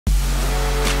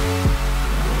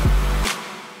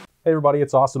Hey everybody,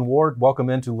 it's Austin Ward.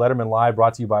 Welcome into Lettermen Live,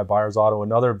 brought to you by Byers Auto.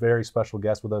 Another very special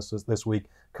guest with us this week.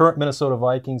 Current Minnesota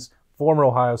Vikings, former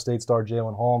Ohio State star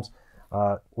Jalyn Holmes,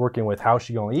 working with How's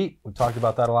She Gonna Eat. We've talked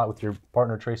about that a lot with your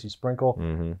partner Tracy Sprinkle.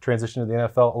 Transition to the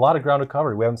NFL. A lot of ground to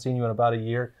cover. We haven't seen you in about a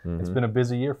year. It's been a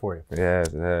busy year for you. It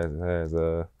has.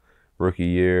 Rookie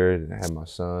year. I had my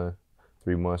son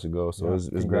 3 months ago, so it's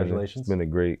Congratulations. It's been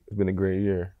a great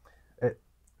year.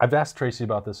 I've asked Tracy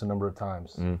about this a number of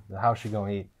times. How's She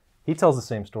Gonna Eat? He tells the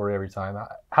same story every time.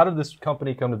 How did this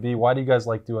company come to be? Why do you guys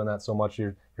like doing that so much?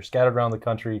 You're scattered around the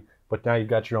country, but now you've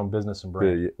got your own business and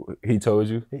brand. He told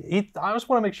you? I just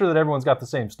want to make sure that everyone's got the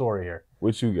same story here.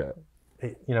 What you got?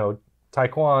 You know,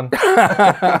 Taekwon.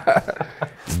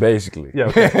 Basically. Yeah.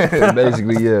 Okay.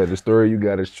 Basically, yeah. The story you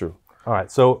got is true. All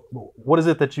right. So what is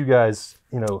it that you guys,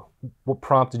 what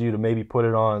prompted you to maybe put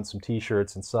it on some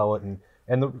T-shirts and sell it,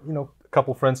 and a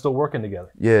couple friends still working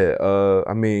together? Yeah.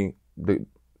 I mean,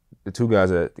 the two guys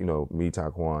that, me,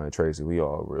 Taekwon, and Tracy, we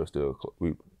all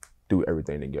we do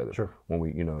everything together. Sure. When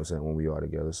we, when we are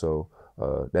together. So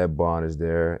that bond is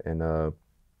there. And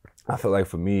I feel like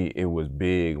for me, it was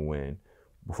big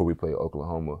before we played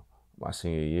Oklahoma my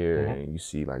senior year, and you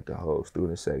see like the whole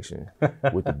student section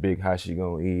with the big How's She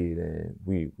Gonna Eat, and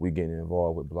we getting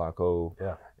involved with Block O.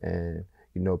 Yeah. And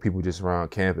people just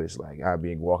around campus, like I'd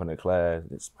be walking to class,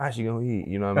 how's she gonna eat?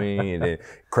 You know what I mean? And then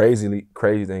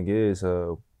crazy thing is,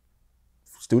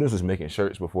 students was making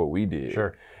shirts before we did.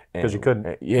 Sure. Because you couldn't.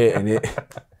 And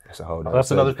that's a whole nother that's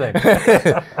another thing.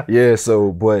 Yeah.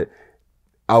 So, but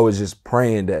I was just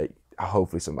praying that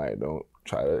hopefully somebody don't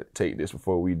try to take this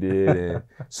before we did. And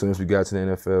as soon as we got to the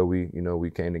NFL, we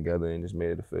came together and just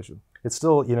made it official. It's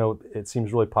still, it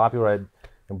seems really popular.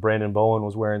 Brandon Bowen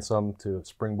was wearing some to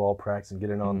spring ball practice and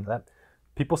getting on that.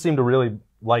 People seem to really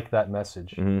like that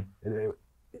message.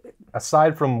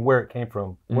 Aside from where it came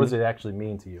from, what does it actually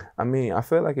mean to you? I mean, I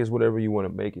feel like it's whatever you want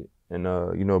to make it. And,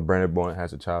 Brandon Bowen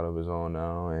has a child of his own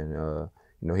now, and,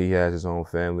 he has his own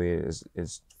family.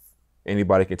 It's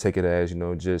anybody can take it as,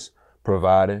 just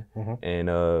providing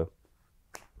and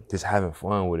just having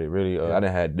fun with it, really. I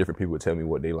done had different people tell me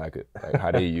what they like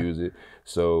how they use it.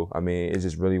 So, I mean, it's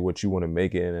just really what you want to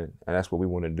make it, and that's what we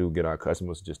want to do, get our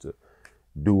customers just to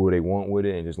do what they want with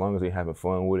it, and as long as they having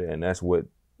fun with it, and that's what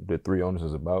the three owners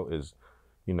is about, is,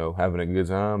 having a good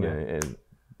time, and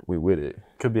we with it.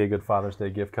 Could be a good Father's Day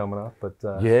gift coming up, but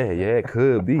yeah, it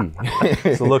could be.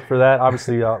 So look for that.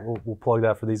 Obviously, we'll plug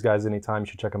that for these guys anytime. You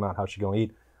should check them out. How's She Gonna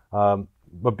Eat?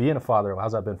 But being a father,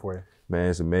 how's that been for you? Man,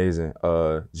 it's amazing.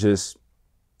 It's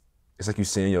like you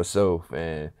seeing yourself,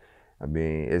 and I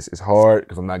mean, it's hard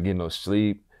because I'm not getting no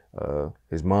sleep.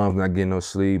 His mom's not getting no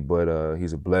sleep, but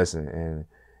he's a blessing, and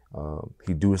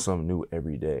he doing something new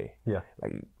every day. Yeah.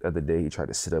 Like the other day, he tried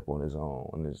to sit up on his own,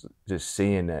 and it's just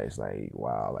seeing that, it's like,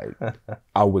 wow, like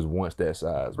I was once that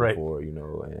size before,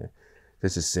 and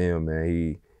just to see him,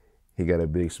 man, he got a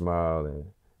big smile, and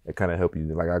it kind of help you.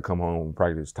 Like I come home from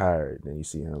practice tired, then you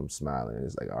see him smiling, and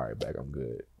it's like, all right, back, I'm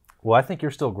good. Well, I think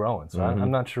you're still growing, so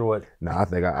I'm not sure what. No, I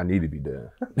think I need to be done.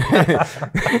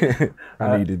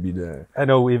 I need to be done. I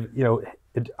know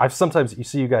I've sometimes you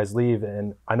see you guys leave,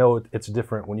 and I know it's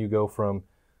different when you go from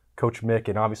Coach Mick,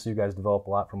 and obviously you guys develop a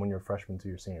lot from when you're a freshman to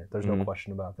your senior. There's no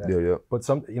question about that. Yeah. But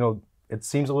it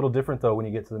seems a little different though when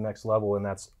you get to the next level, and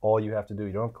that's all you have to do.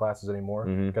 You don't have classes anymore.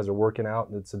 You guys are working out,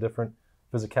 and it's a different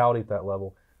physicality at that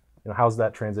level. How's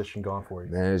that transition gone for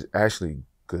you? Man, it's actually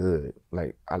good.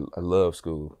 Like I love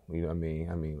school. You know what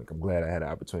I mean? Like I'm glad I had an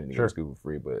opportunity to go to school for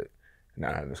free, but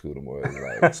not having school no more.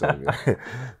 It's like, so good.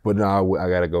 But no, I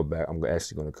gotta go back. I'm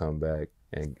actually gonna come back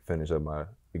and finish up my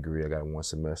degree. I got 1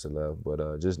 semester left.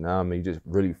 But just now, you just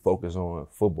really focus on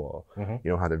football. You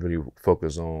don't have to really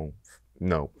focus on,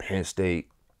 Penn State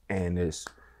and this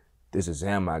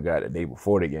exam I got the day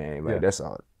before the game. Like that's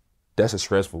a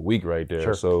stressful week right there.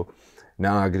 Sure. So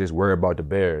now I can just worry about the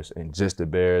Bears and just the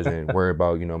Bears and worry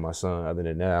about, my son. Other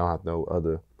than that, I don't have no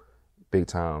other big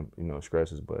time,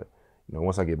 stresses. But,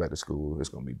 once I get back to school, it's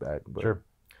going to be back. But. Sure.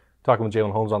 Talking with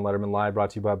Jalyn Holmes on Lettermen Live, brought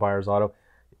to you by Byers Auto.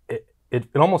 It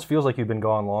almost feels like you've been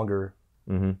gone longer.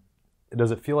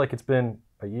 Does it feel like it's been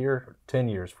a year, 10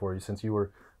 years for you since you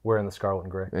were wearing the scarlet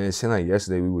and gray? And it seemed like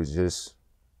yesterday I was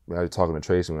talking to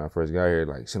Tracy when I first got here,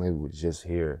 like, it seemed like we were just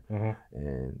here.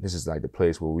 And this is like the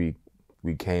place where we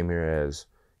came here as,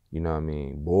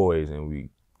 boys, and we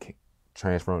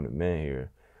transformed to men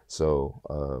here.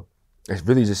 So it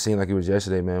really just seemed like it was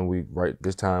yesterday, man.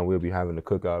 This time we'll be having a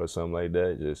cookout or something like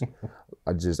that.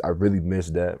 I really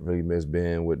miss that. Really miss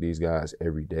being with these guys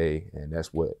every day, and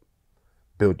that's what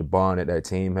built the bond that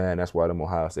team had. And that's why them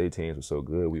Ohio State teams were so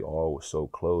good. We all were so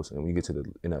close. And when you get to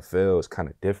the NFL, it's kind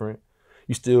of different.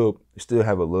 you still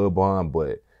have a little bond,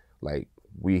 but like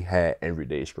we had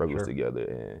everyday struggles together,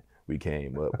 and we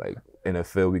came up like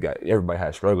NFL. Everybody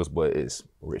has struggles, but it's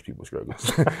rich people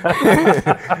struggles.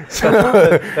 That's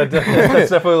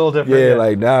definitely a little different. Yeah,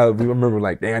 like now we remember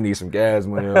like, dang, I need some gas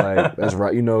money. Like that's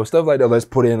right, stuff like that. Let's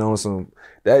put in on some.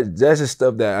 That's just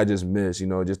stuff that I just miss.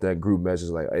 Just that group message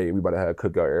like, hey, we about to have a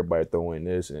cookout. Everybody throw in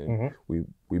this, and we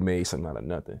made something out of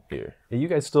nothing here. Yeah, you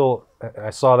guys still. I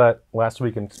saw that last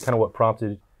week, and kind of what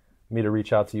prompted me to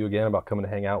reach out to you again about coming to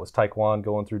hang out was Taekwondo,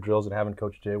 going through drills and having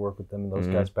Coach Jay work with them and those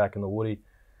guys back in the Woody.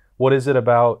 What is it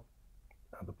about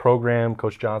the program,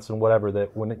 Coach Johnson, whatever,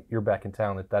 that when you're back in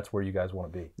town, that's where you guys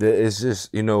want to be? It's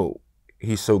just,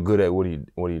 he's so good at what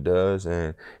he does,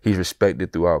 and he's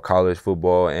respected throughout college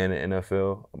football and the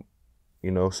NFL.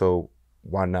 So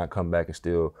why not come back and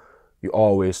still? You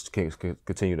always can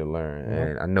continue to learn,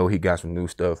 and I know he got some new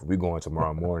stuff. We going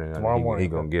tomorrow morning. He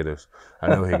gonna get us. I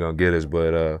know he gonna get us,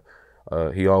 but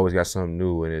he always got something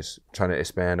new, and it's trying to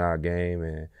expand our game.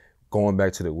 And going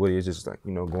back to the Woody, it's just like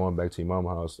going back to your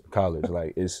mama's house, college.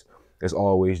 Like it's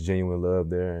always genuine love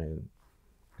there, and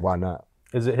why not?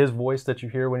 Is it his voice that you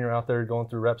hear when you're out there going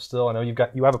through reps still? I know you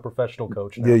have a professional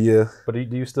coach now. Yeah. But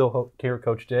do you still hear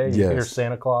Coach Jay? You hear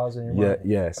Santa Claus in your mind?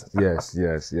 Yes, man.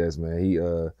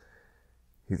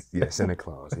 Santa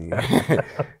Claus.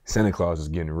 Santa Claus is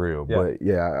getting real. Yeah. But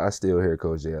yeah, I still hear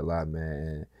Coach Jay a lot, man.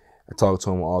 And I talk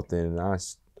to him often, and I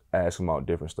ask him about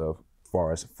different stuff as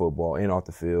far as football and off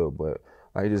the field. But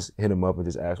I just hit him up and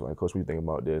just ask him, like, Coach, what do you think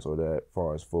about this or that as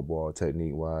far as football,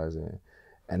 technique-wise?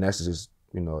 And that's just,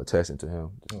 a testament to him,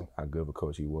 just how good of a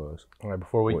coach he was. All right,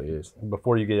 before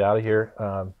you get out of here,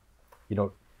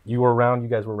 you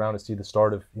guys were around to see the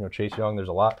start of, Chase Young. There's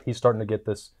a lot. He's starting to get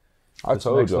this next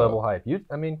level hype. You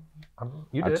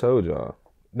did. I told y'all.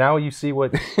 Now you see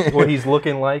what he's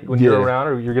looking like when you're around,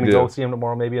 or you're going to go see him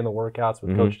tomorrow, maybe in the workouts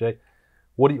with Coach Jay.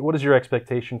 What is your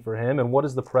expectation for him, and what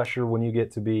is the pressure when you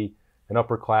get to be an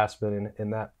upperclassman in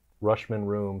that Rushmen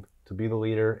room to be the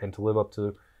leader and to live up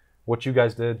to what you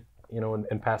guys did,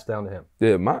 and pass down to him?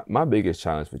 Yeah, my biggest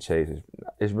challenge for Chase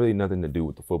is really nothing to do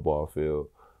with the football field.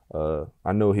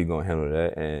 I know he's gonna handle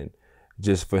that, and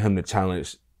just for him to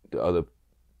challenge the other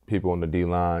people on the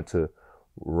D-line to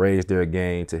raise their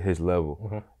game to his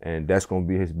level, and that's going to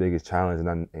be his biggest challenge,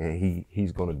 and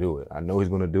he's going to do it. I know he's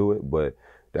going to do it, but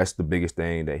that's the biggest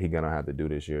thing that he's going to have to do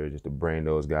this year, just to bring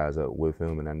those guys up with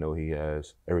him, and I know he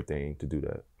has everything to do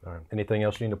that. All right. Anything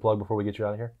else you need to plug before we get you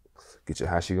out of here? Get your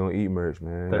How She Gonna Eat merch,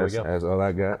 man. There we go. That's all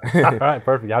I got. All right,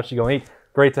 perfect. How She Gonna Eat.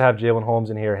 Great to have Jalyn Holmes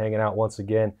in here hanging out once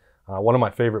again. One of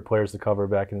my favorite players to cover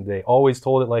back in the day. Always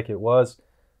told it like it was.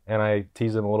 And I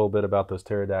tease him a little bit about those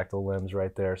pterodactyl limbs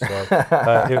right there. So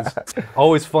it was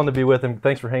always fun to be with him.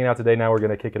 Thanks for hanging out today. Now we're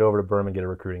going to kick it over to Birm and get a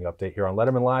recruiting update here on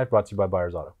Lettermen Live, brought to you by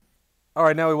Byers Auto. All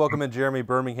right, now we welcome in Jeremy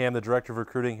Birmingham, the Director of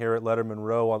Recruiting here at Lettermen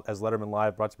Row, as Lettermen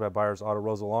Live, brought to you by Byers Auto,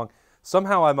 rolls along.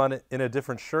 Somehow I'm in a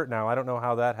different shirt now. I don't know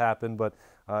how that happened, but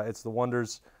it's the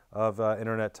wonders of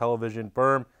internet television.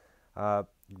 Birm,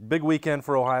 big weekend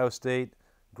for Ohio State.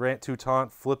 Grant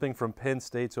Toutant flipping from Penn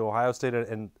State to Ohio State,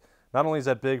 and not only is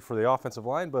that big for the offensive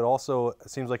line, but also it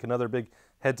seems like another big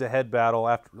head-to-head battle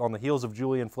on the heels of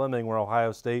Julian Fleming, where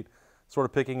Ohio State sort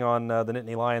of picking on the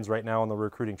Nittany Lions right now on the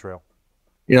recruiting trail.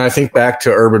 I think back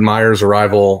to Urban Meyer's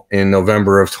arrival in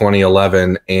November of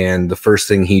 2011, and the first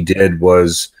thing he did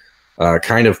was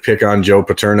kind of pick on Joe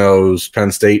Paterno's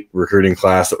Penn State recruiting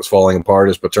class that was falling apart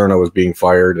as Paterno was being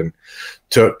fired, and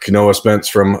took Noah Spence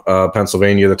from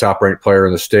Pennsylvania, the top-ranked player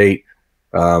in the state,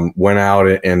 went out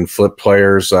and flipped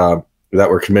players that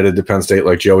were committed to Penn State,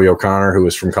 like Joey O'Connor, who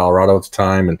was from Colorado at the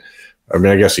time. And I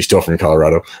mean, I guess he's still from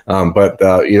Colorado.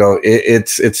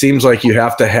 It seems like you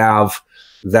have to have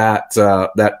that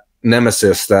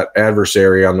nemesis, that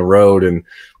adversary on the road. And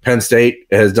Penn State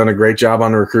has done a great job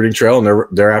on the recruiting trail, and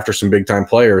they're after some big-time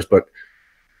players. But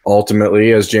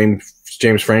ultimately, as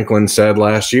James Franklin said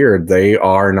last year, they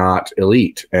are not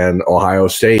elite, and Ohio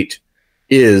State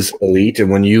is elite. And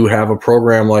when you have a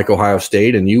program like Ohio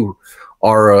State and you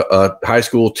are a high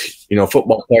school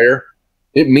football player,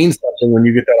 it means something when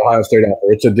you get that Ohio State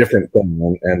offer. It's a different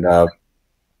thing, and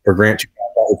for Grant, that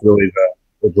was really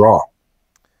the draw.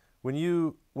 When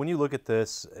you look at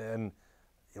this, and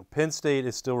Penn State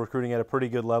is still recruiting at a pretty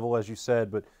good level, as you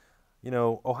said, but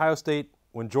Ohio State,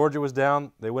 when Georgia was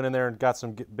down, they went in there and got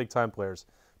some big-time players.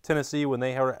 Tennessee, when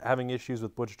they were having issues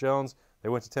with Butch Jones, they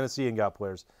went to Tennessee and got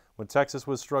players. When Texas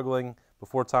was struggling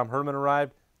before Tom Herman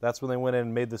arrived, that's when they went in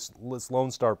and made this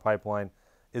Lone Star pipeline.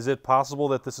 Is it possible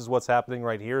that this is what's happening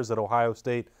right here, is that Ohio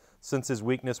State senses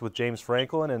weakness with James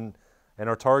Franklin and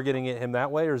are targeting him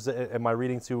that way, or am I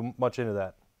reading too much into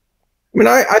that? I mean,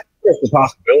 I It's a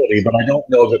possibility, but I don't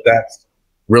know that that's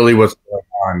really what's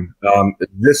going on.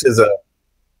 This is a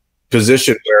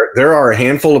position where there are a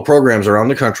handful of programs around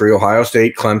the country, Ohio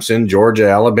State, Clemson, Georgia,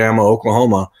 Alabama,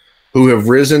 Oklahoma, who have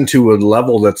risen to a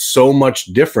level that's so much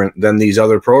different than these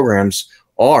other programs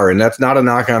are. And that's not a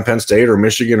knock on Penn State or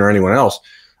Michigan or anyone else.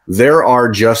 There are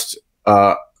just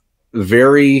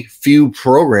very few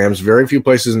programs, very few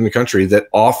places in the country that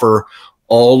offer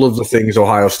all of the things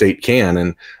Ohio State can.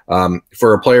 And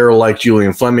for a player like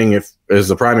Julian Fleming, if is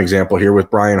the prime example here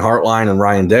with Brian Hartline and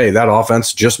Ryan Day, that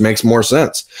offense just makes more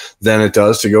sense than it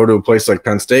does to go to a place like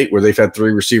Penn State where they've had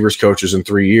 3 receivers coaches in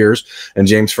 3 years. And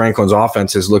James Franklin's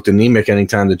offense has looked anemic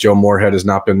anytime that Joe Moorhead has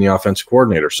not been the offensive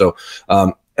coordinator. So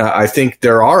I think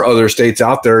there are other states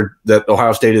out there that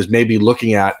Ohio State is maybe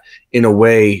looking at in a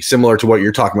way similar to what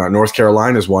you're talking about. North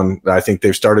Carolina is one that I think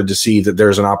they've started to see that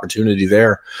there's an opportunity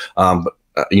there. But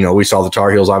we saw the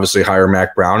Tar Heels obviously hire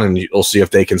Mac Brown, and you'll see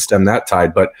if they can stem that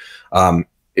tide. But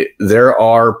there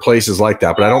are places like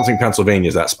that, but I don't think Pennsylvania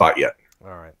is that spot yet.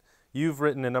 All right. You've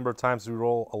written a number of times we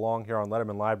roll along here on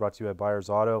Lettermen Live, brought to you by Byers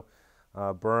Auto.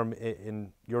 Birm,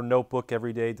 in your notebook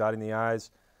every day, dotting the I's,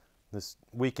 this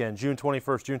weekend, June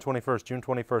 21st, June 21st, June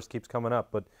 21st keeps coming up,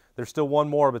 but there's still one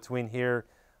more between here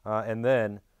and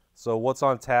then. So what's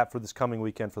on tap for this coming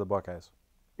weekend for the Buckeyes?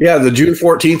 Yeah, the June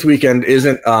 14th weekend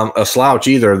isn't a slouch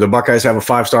either. The Buckeyes have a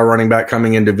 5-star running back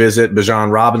coming in to visit,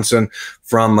 Bijan Robinson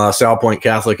from Sal Point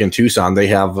Catholic in Tucson. They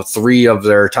have 3 of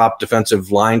their top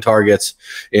defensive line targets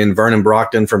in Vernon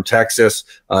Brockton from Texas,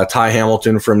 Ty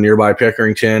Hamilton from nearby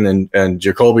Pickerington, and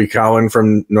Jacoby Cowan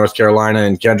from North Carolina,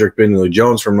 and Kendrick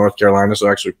Binley-Jones from North Carolina. So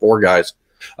actually 4 guys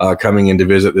coming in to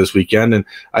visit this weekend. And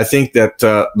I think that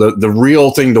the real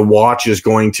thing to watch is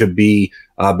going to be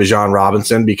Bijan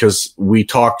Robinson, because we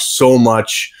talk so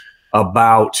much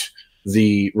about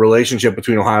the relationship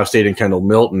between Ohio State and Kendall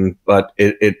Milton, but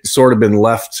it's sort of been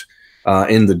left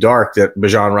in the dark that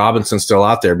Bijan Robinson's still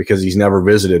out there because he's never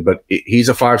visited. But he's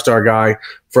a 5-star guy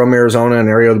from Arizona, an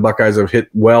area the Buckeyes have hit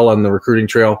well on the recruiting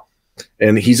trail.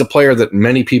 And he's a player that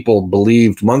many people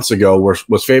believed months ago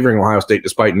was favoring Ohio State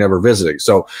despite never visiting.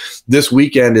 So this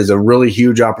weekend is a really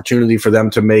huge opportunity for them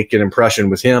to make an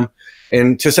impression with him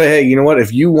and to say, hey, you know what?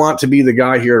 If you want to be the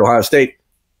guy here at Ohio State,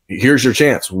 here's your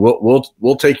chance.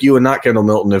 We'll take you and not Kendall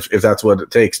Milton if that's what it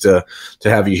takes to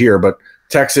have you here. But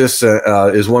Texas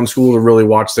is one school to really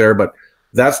watch there. But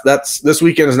that's this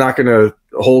weekend is not going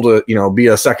to be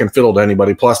a second fiddle to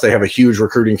anybody. Plus, they have a huge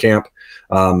recruiting camp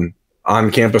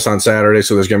on campus on Saturday,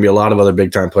 so there's going to be a lot of other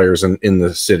big-time players in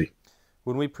the city.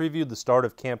 When we previewed the start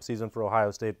of camp season for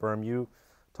Ohio State, Birm, you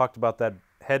talked about that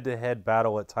head-to-head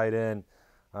battle at tight end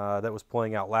that was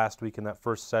playing out last week in that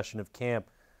first session of camp.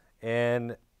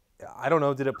 And I don't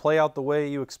know, did it play out the way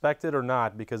you expected or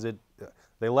not? Because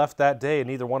they left that day and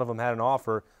neither one of them had an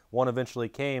offer. One eventually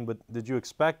came, but did you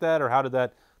expect that, or how did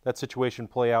that situation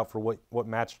play out for what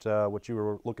matched what you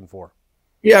were looking for?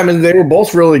 Yeah, I mean, they were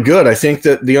both really good. I think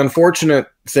that the unfortunate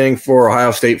thing for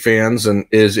Ohio State fans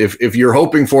is if you're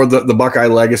hoping for the Buckeye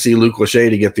legacy, Luke Lachey,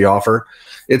 to get the offer,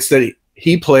 it's that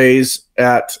he plays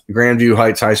at Grandview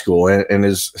Heights High School, and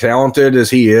as talented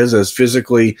as he is, as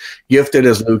physically gifted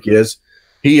as Luke is,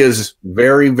 he is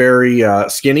very, very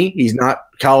skinny. He's not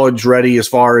college ready as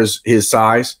far as his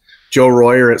size. Joe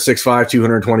Royer at 6'5",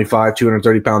 225,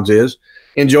 230 pounds is.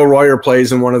 And Joe Royer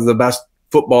plays in one of the best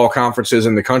football conferences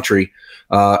in the country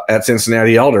at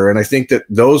Cincinnati Elder. And I think that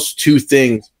those two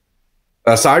things,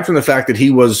 aside from the fact that he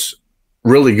was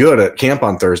really good at camp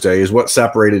on Thursday, is what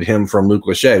separated him from Luke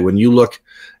Lachey. When you look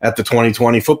at the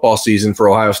 2020 football season for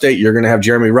Ohio State, you're going to have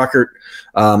Jeremy Ruckert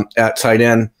at tight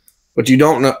end, but you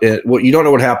don't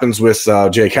know what happens with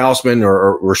Jake Hausman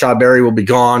or Rashad Berry will be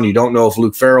gone. You don't know if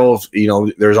Luke Farrell,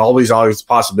 there's always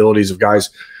possibilities of guys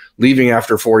leaving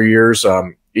after 4 years,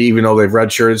 even though they've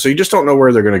redshirted. So you just don't know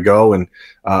where they're going to go. And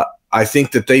I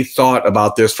think that they thought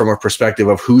about this from a perspective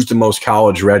of who's the most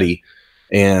college ready.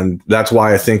 And that's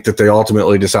why I think that they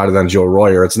ultimately decided on Joe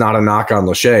Royer. It's not a knock on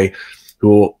Lachey,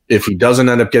 who, if he doesn't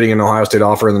end up getting an Ohio State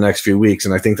offer in the next few weeks,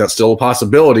 and I think that's still a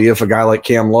possibility if a guy like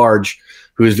Cam Large,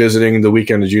 who is visiting the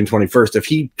weekend of June 21st, if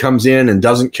he comes in and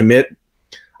doesn't commit,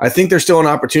 I think there's still an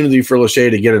opportunity for Lachey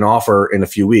to get an offer in a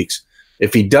few weeks.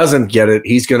 If he doesn't get it,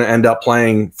 he's going to end up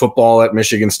playing football at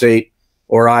Michigan State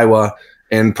or Iowa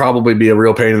and probably be a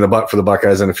real pain in the butt for the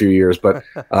Buckeyes in a few years. But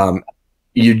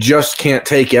you just can't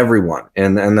take everyone.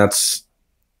 And that's,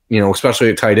 especially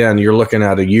at tight end, you're looking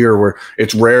at a year where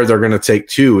it's rare they're going to take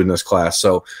 2 in this class.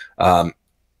 So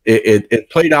it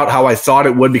played out how I thought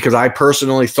it would, because I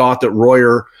personally thought that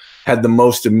Royer had the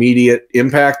most immediate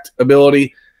impact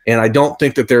ability. And I don't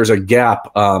think that there's a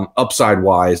gap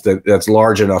upside-wise that's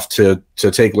large enough to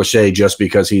take Lachey just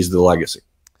because he's the legacy.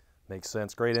 Makes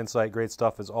sense. Great insight, great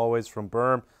stuff as always from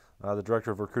Birm, the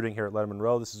Director of Recruiting here at Lettermen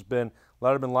Row. This has been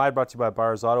Lettermen Live, brought to you by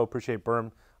Byers Auto. Appreciate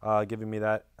Birm giving me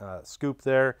that scoop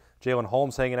there. Jalyn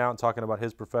Holmes hanging out and talking about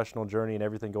his professional journey and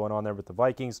everything going on there with the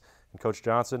Vikings and Coach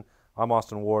Johnson. I'm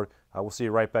Austin Ward. We'll see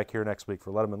you right back here next week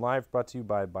for Lettermen Live, brought to you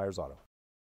by Byers Auto.